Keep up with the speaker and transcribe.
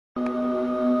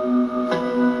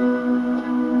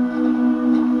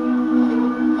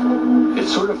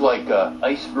of like an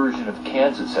ice version of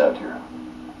Kansas out here.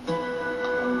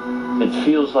 It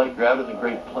feels like you're out in the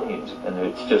Great Plains, and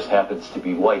it just happens to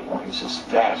be white. And there's this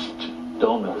vast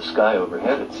dome in the sky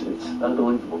overhead. It's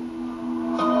unbelievable.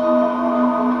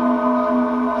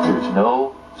 There's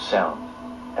no sound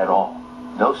at all.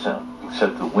 No sound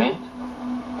except the wind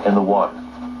and the water.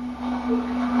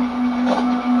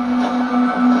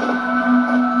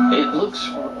 It looks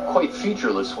quite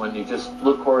featureless when you just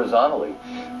look horizontally,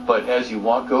 but as you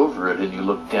walk over it and you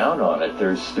look down on it,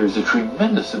 there's a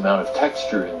tremendous amount of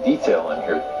texture and detail in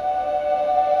here.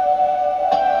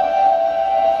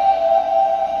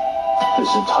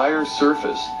 This entire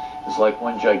surface is like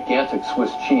one gigantic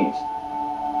Swiss cheese.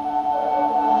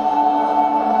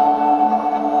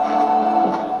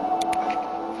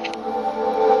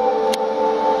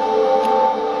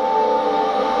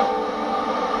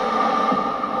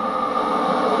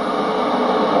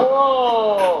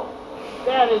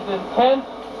 Intense.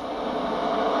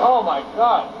 Oh my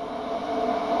God.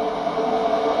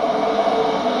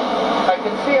 I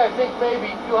can see, I think,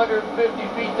 maybe 250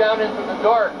 feet down into the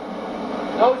dark.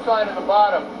 No sign of the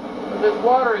bottom. But this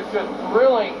water is just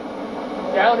drilling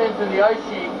down into the ice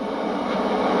sheet.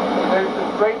 There's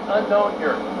this great unknown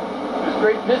here. This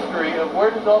great mystery of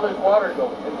where does all this water go?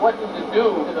 And what does it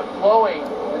do to the flowing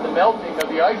and the melting of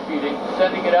the ice sheeting,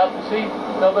 sending it out to sea?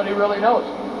 Nobody really knows.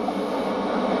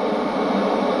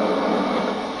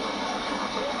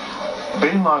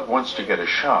 Bainlage wants to get a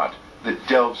shot that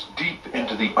delves deep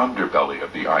into the underbelly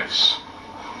of the ice.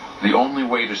 The only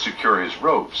way to secure his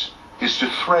ropes is to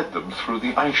thread them through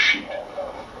the ice sheet.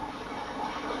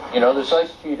 You know, this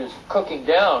ice sheet is cooking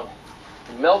down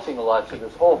and melting a lot, so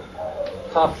this whole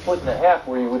top foot and a half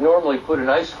where you would normally put an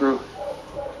ice screw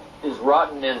is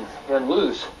rotten and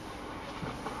loose.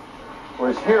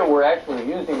 Whereas here we're actually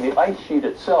using the ice sheet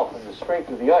itself and the strength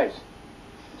of the ice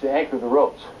to anchor the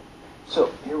ropes.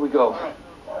 So, here we go.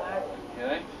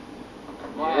 Okay.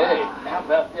 Hey, how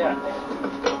about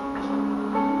that?